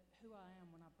learned that who I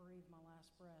am when I breathe my last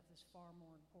breath is far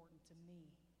more important to me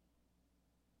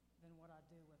than what I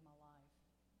do with my life.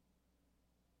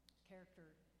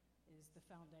 Character is the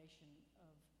foundation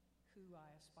of who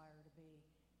I aspire to be,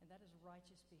 and that is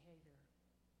righteous behavior.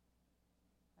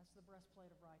 That's the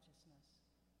breastplate of righteousness.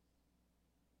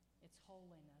 It's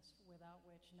holiness, without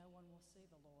which no one will see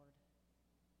the Lord.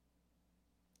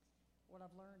 What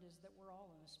I've learned is that we're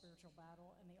all in a spiritual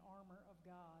battle, and the armor of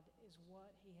God is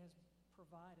what he has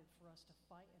provided for us to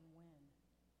fight and win.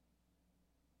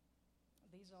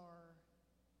 These are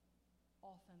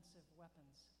offensive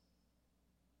weapons.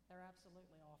 They're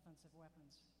absolutely offensive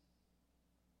weapons.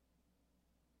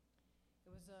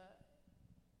 It was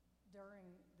during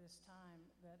this time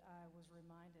that I was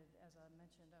reminded, as I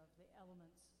mentioned, of the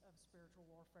elements of spiritual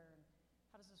warfare and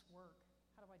how does this work?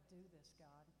 How do I do this,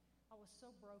 God? I was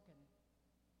so broken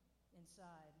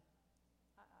inside.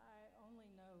 I only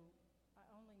know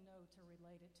to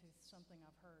relate it to something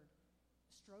I've heard.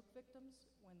 Stroke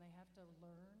victims, when they have to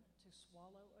learn to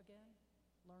swallow again,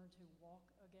 learn to walk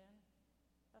again,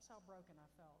 that's how broken I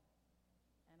felt.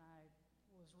 And I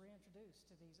was reintroduced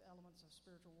to these elements of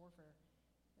spiritual warfare.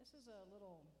 This is a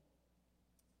little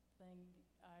thing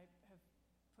I have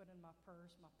put in my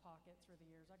purse, my pocket through the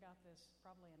years. I got this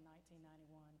probably in 1991.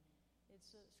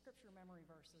 It's scripture memory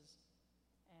verses,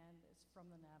 and it's from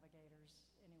the Navigators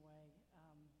anyway.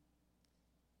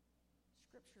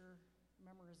 Scripture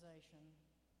memorization.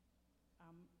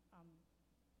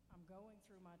 I'm going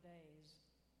through my days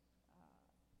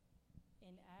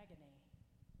in agony.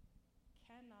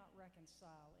 Cannot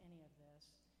reconcile any of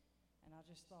this, and I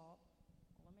just thought,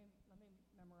 well, let me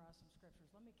memorize some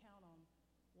scriptures. Let me count on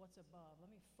what's above. Let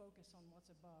me focus on what's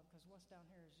above, because what's down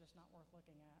here is just not worth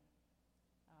looking at.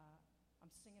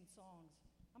 I'm singing songs.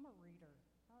 I'm a reader.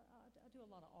 I do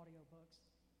a lot of audiobooks.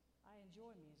 I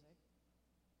enjoy music.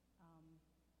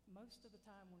 Most of the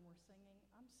time when we're singing,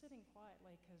 I'm sitting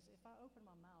quietly, because if I open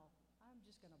my mouth, I'm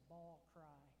just going to bawl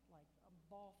cry, like a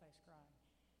bawl face crying.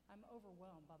 I'm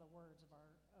overwhelmed by the words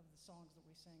of the songs that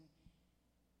we sing.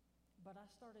 But I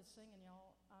started singing,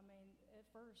 y'all. I mean, at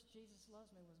first, Jesus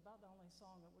Loves Me was about the only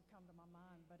song that would come to my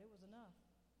mind, but it was enough.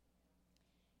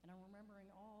 And I'm remembering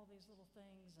all these little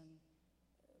things and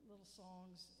little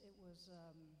songs. It was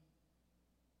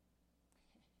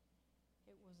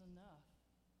enough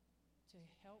to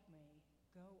help me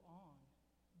go on,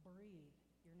 breathe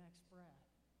your next breath,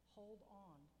 hold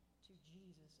on to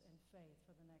Jesus in faith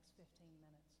for the next 15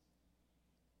 minutes.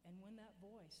 And when that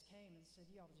voice came and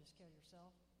said, you ought to just kill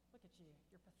yourself, look at you,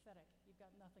 you're pathetic, you've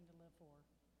got nothing to live for.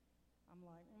 I'm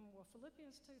like, well,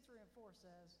 Philippians 2, 3, and 4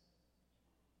 says,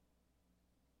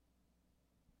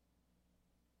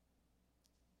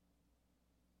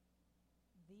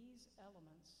 these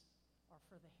elements are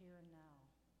for the here and now.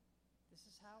 This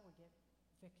is how we get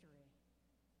victory.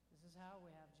 This is how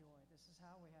we have joy. This is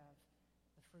how we have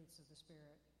the fruits of the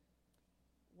Spirit.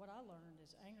 What I learned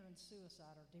is anger and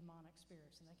suicide are demonic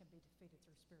spirits, and they can be defeated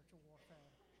through spiritual warfare.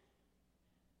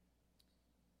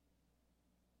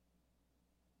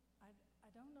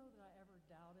 I don't know that I ever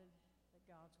doubted that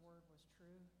God's word was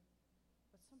true,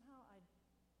 but somehow I'd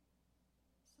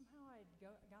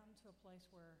gotten to a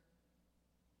place where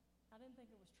I didn't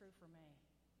think it was true for me.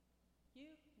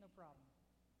 You, no problem.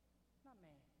 Not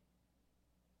me.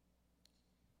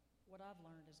 What I've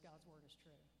learned is God's word is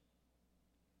true.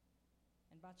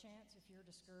 And by chance, if you're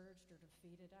discouraged or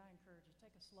defeated, I encourage you,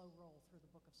 take a slow roll through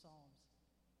the book of Psalms.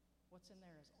 What's in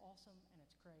there is awesome and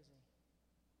it's crazy.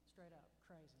 Straight up,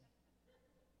 crazy.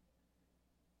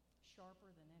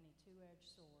 Sharper than any two-edged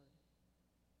sword.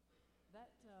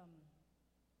 That 1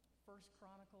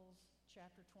 Chronicles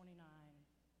chapter 29,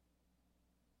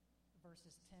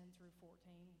 verses 10 through 14,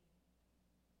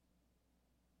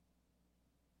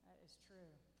 that is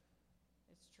true.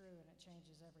 It's true, and it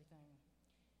changes everything.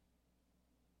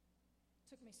 It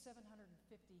took me 750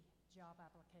 job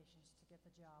applications to get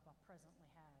the job I presently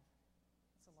have.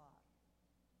 It's a lot.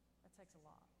 That takes a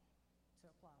lot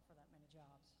to apply for that many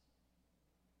jobs.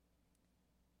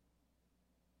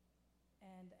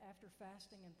 And after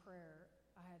fasting and prayer,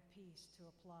 I had peace to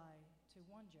apply to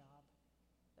one job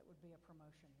that would be a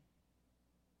promotion.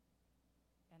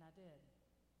 And I did.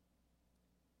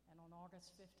 And on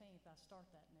August 15th, I start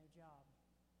that new job.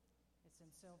 It's in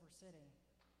Silver City.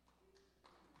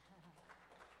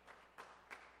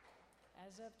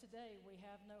 As of today, we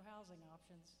have no housing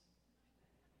options.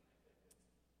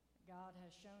 God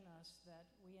has shown us that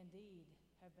we indeed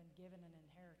have been given an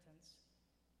inheritance,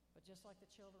 but just like the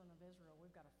children of Israel,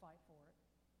 we've got to fight for it.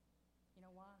 You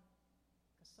know why?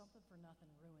 Because something for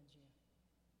nothing ruins you.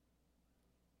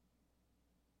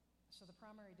 So the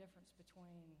primary difference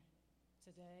between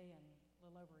today and a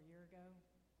little over a year ago,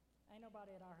 ain't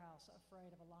nobody at our house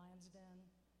afraid of a lion's den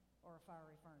or a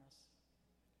fiery furnace.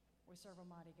 We serve a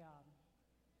mighty God.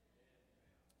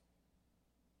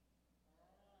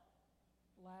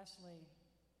 Lastly,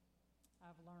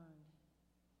 I've learned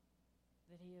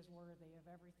that He is worthy of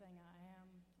everything I am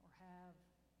or have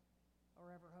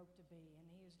or ever hope to be, and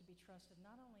He is to be trusted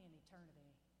not only in eternity,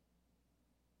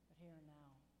 but here and now.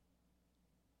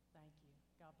 Thank you.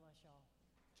 God bless y'all.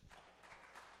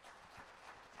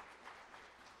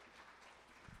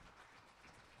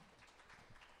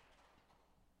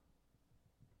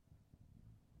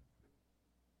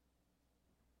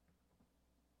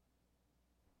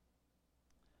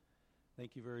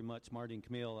 Thank you very much, Marty and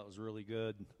Camille. That was really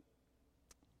good.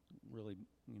 Really,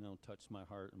 touched my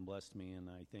heart and blessed me. And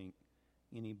I think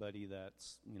anybody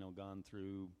that's, gone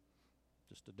through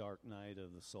just a dark night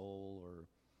of the soul or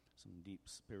some deep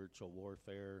spiritual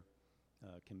warfare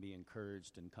can be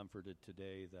encouraged and comforted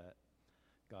today that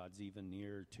God's even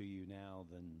nearer to you now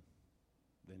than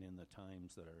in the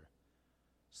times that are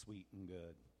sweet and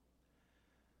good.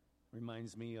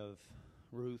 Reminds me of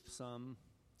Ruth some.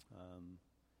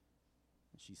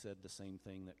 She said the same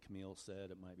thing that Camille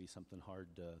said. It might be something hard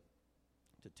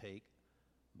to take,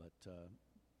 but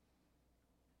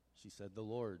she said, the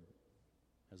Lord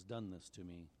has done this to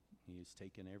me. He has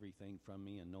taken everything from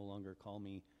me and no longer call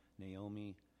me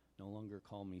Naomi, no longer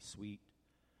call me sweet,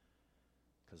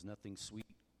 because nothing's sweet.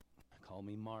 Call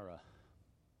me Mara,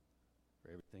 for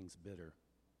everything's bitter.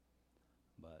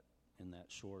 But in that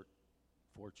short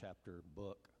 4-chapter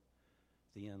book,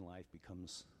 at the end, life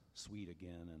becomes sweet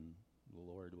again, and the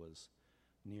Lord was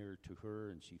near to her,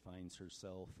 and she finds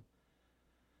herself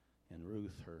and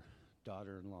Ruth, her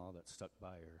daughter-in-law, that's stuck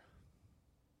by her,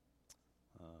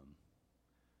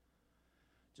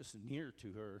 just near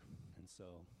to her. And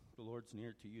so the Lord's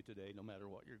near to you today, no matter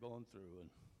what you're going through.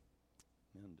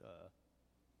 And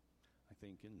I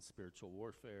think in spiritual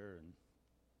warfare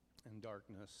and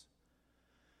darkness,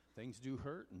 things do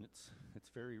hurt, and it's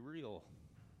very real.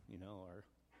 You know,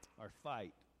 our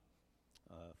fight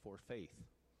for faith,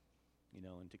 you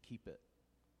know, and to keep it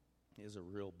is a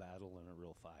real battle and a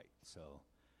real fight. So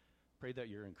pray that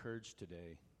you're encouraged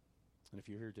today. And if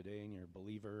you're here today and you're a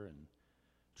believer and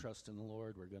trust in the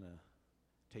Lord, we're going to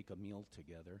take a meal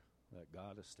together that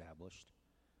God established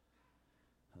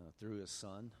through his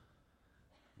Son.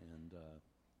 And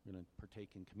we're going to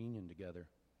partake in communion together.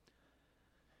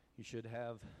 You should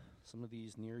have some of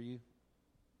these near you.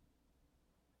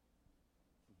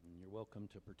 And you're welcome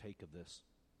to partake of this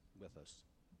with us.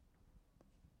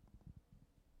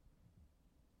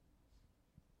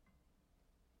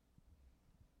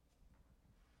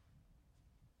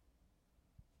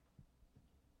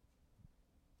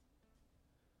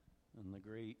 In the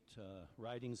great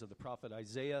writings of the prophet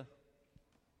Isaiah,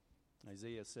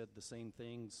 Isaiah said the same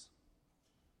things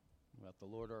about the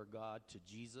Lord our God to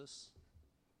Jesus.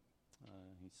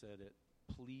 He said it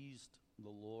pleased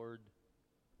the Lord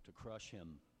to crush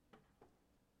him.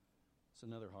 It's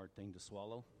another hard thing to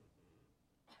swallow,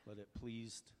 but it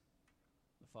pleased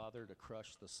the Father to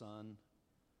crush the Son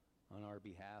on our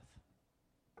behalf.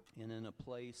 And in a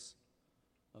place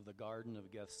of the Garden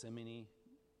of Gethsemane,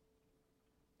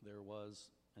 there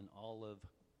was an olive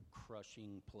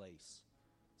crushing place.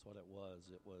 That's what it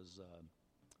was. It was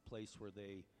a place where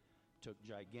they took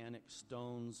gigantic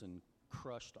stones and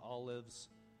crushed olives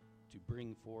to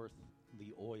bring forth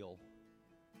the oil,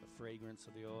 the fragrance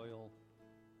of the oil.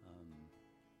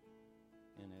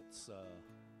 And it's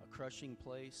a crushing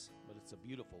place, but it's a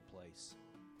beautiful place,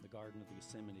 the Garden of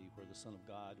Gethsemane, where the Son of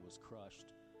God was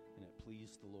crushed, and it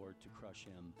pleased the Lord to crush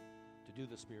him, to do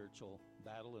the spiritual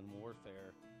battle and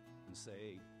warfare and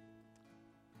say,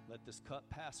 let this cup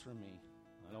pass from me.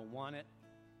 I don't want it.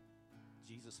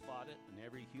 Jesus fought it in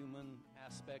every human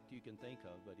aspect you can think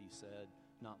of, but he said,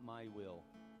 not my will,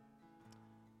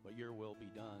 but your will be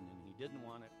done. And he didn't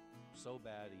want it so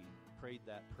bad, he prayed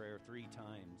that prayer 3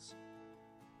 times.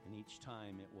 And each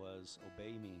time it was,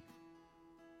 obey me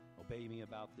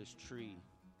about this tree.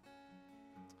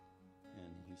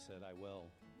 And he said, I will.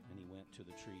 And he went to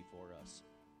the tree for us.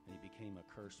 And he became a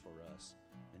curse for us.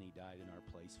 And he died in our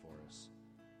place for us.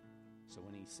 So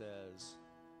when he says,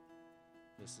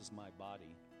 this is my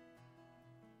body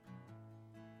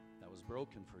that was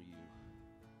broken for you,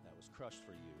 that was crushed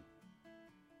for you,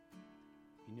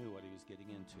 he knew what he was getting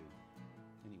into.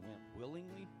 And he went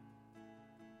willingly.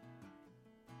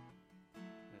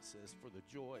 And it says, for the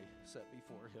joy set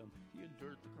before him, he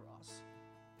endured the cross.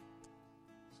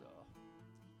 So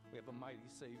we have a mighty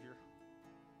Savior.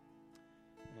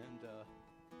 And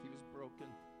he was broken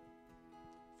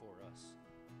for us.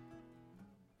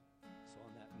 So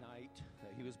on that night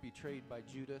that he was betrayed by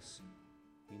Judas,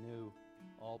 he knew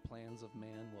all plans of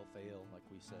man will fail, like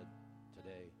we said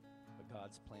today. But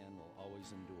God's plan will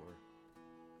always endure.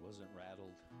 Wasn't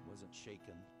rattled, wasn't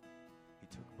shaken. He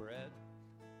took bread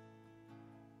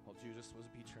while Judas was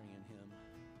betraying him,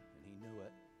 and he knew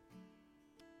it.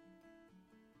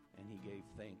 And he gave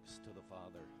thanks to the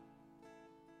Father.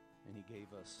 And he gave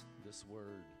us this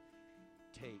word,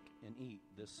 take and eat.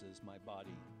 This is my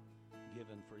body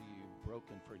given for you,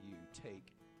 broken for you.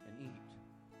 Take and eat.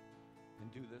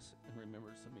 And do this in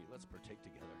remembrance of me. Let's partake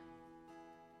together.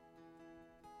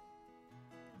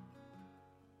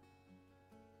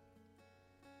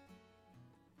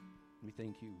 We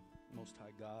thank you, Most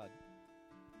High God,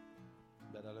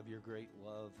 that out of your great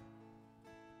love,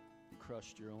 you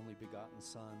crushed your only begotten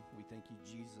Son. We thank you,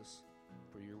 Jesus,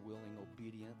 for your willing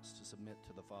obedience to submit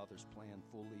to the Father's plan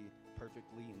fully,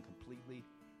 perfectly, and completely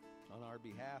on our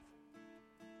behalf.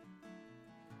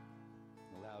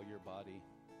 Allow your body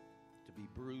to be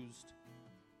bruised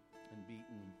and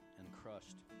beaten and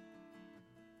crushed,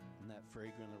 and that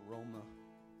fragrant aroma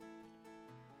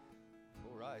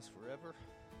will rise forever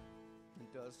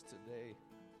and does today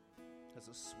as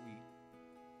a sweet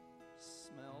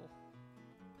smell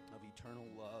of eternal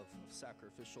love, of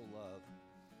sacrificial love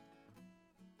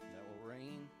that will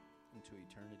reign into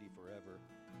eternity forever.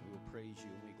 We will praise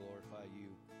you and we glorify you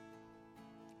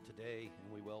today,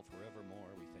 and we will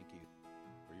forevermore. We thank you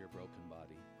for your broken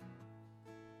body.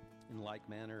 In like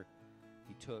manner,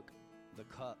 he took the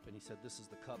cup and he said, this is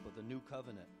the cup of the new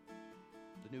covenant.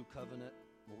 The new covenant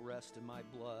will rest in my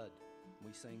blood.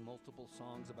 We sang multiple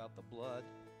songs about the blood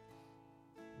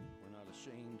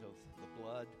ashamed of the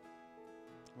blood.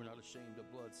 We're not ashamed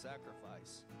of blood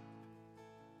sacrifice.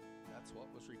 That's what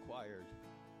was required.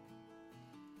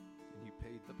 And you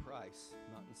paid the price,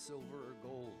 not in silver or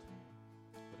gold,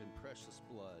 but in precious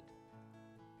blood.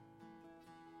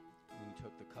 And you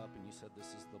took the cup and you said,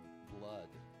 this is the blood.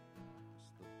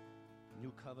 It's the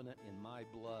new covenant in my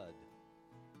blood.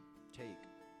 Take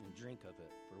and drink of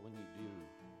it, for when you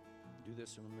do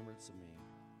this in remembrance of me,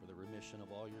 for the remission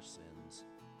of all your sins.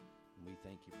 And we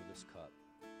thank you for this cup.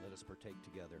 Let us partake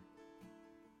together.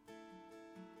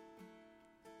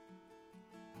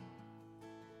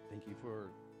 Thank you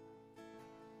for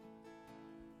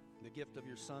the gift of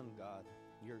your Son, God.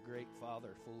 You're a great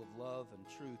Father, full of love and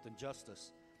truth and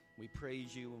justice. We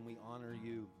praise you and we honor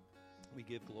you. We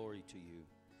give glory to you.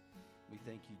 We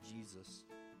thank you, Jesus,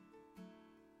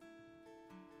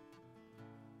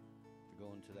 for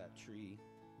going to that tree,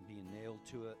 being nailed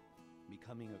to it,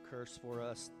 becoming a curse for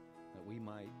us, that we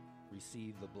might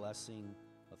receive the blessing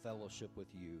of fellowship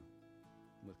with you,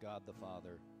 with God the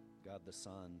Father, God the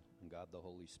Son, and God the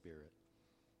Holy Spirit.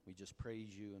 We just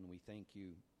praise you and we thank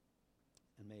you.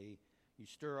 And may you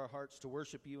stir our hearts to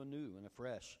worship you anew and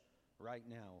afresh right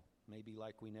now, maybe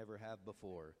like we never have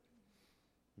before.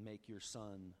 Make your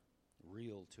Son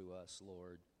real to us,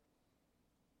 Lord.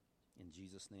 In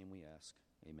Jesus' name we ask.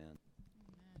 Amen.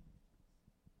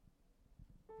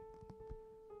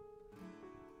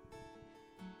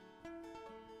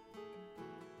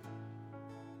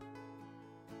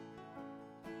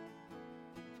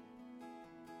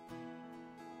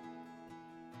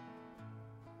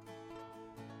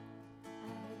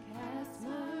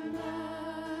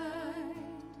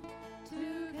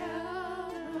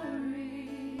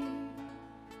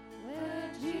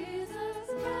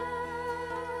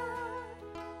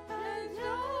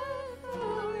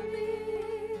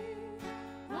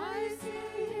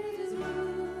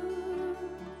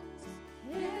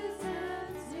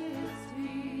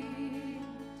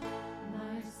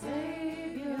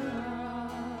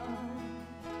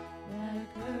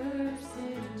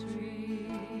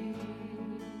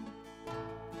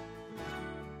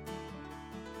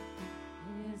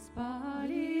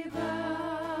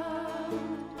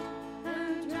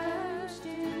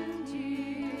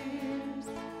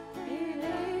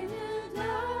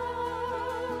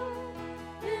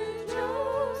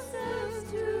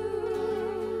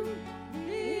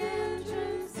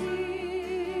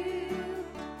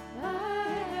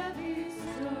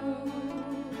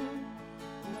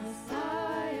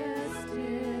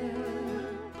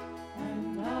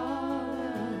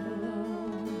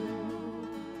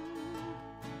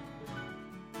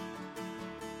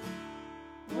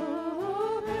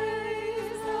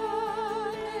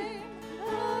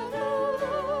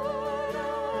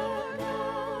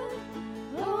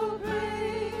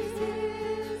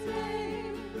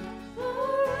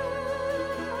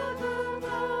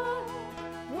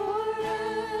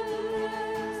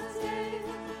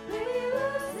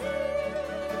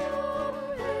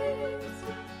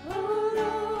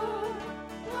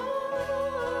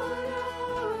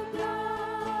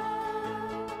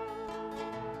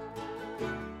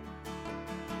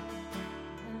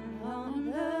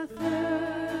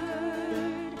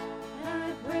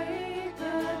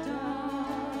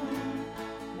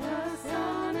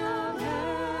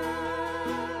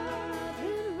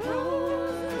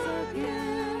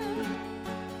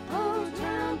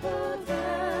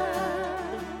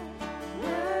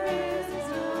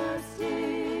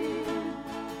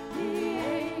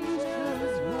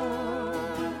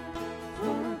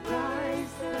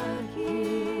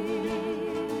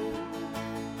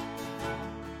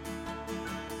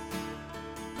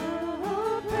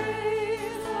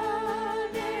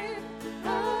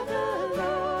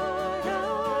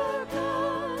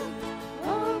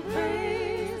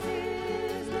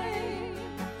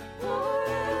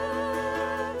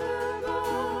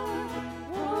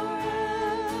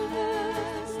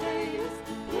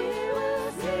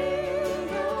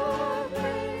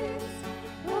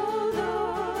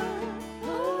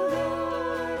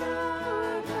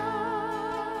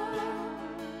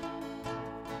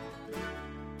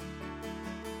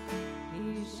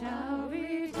 Shall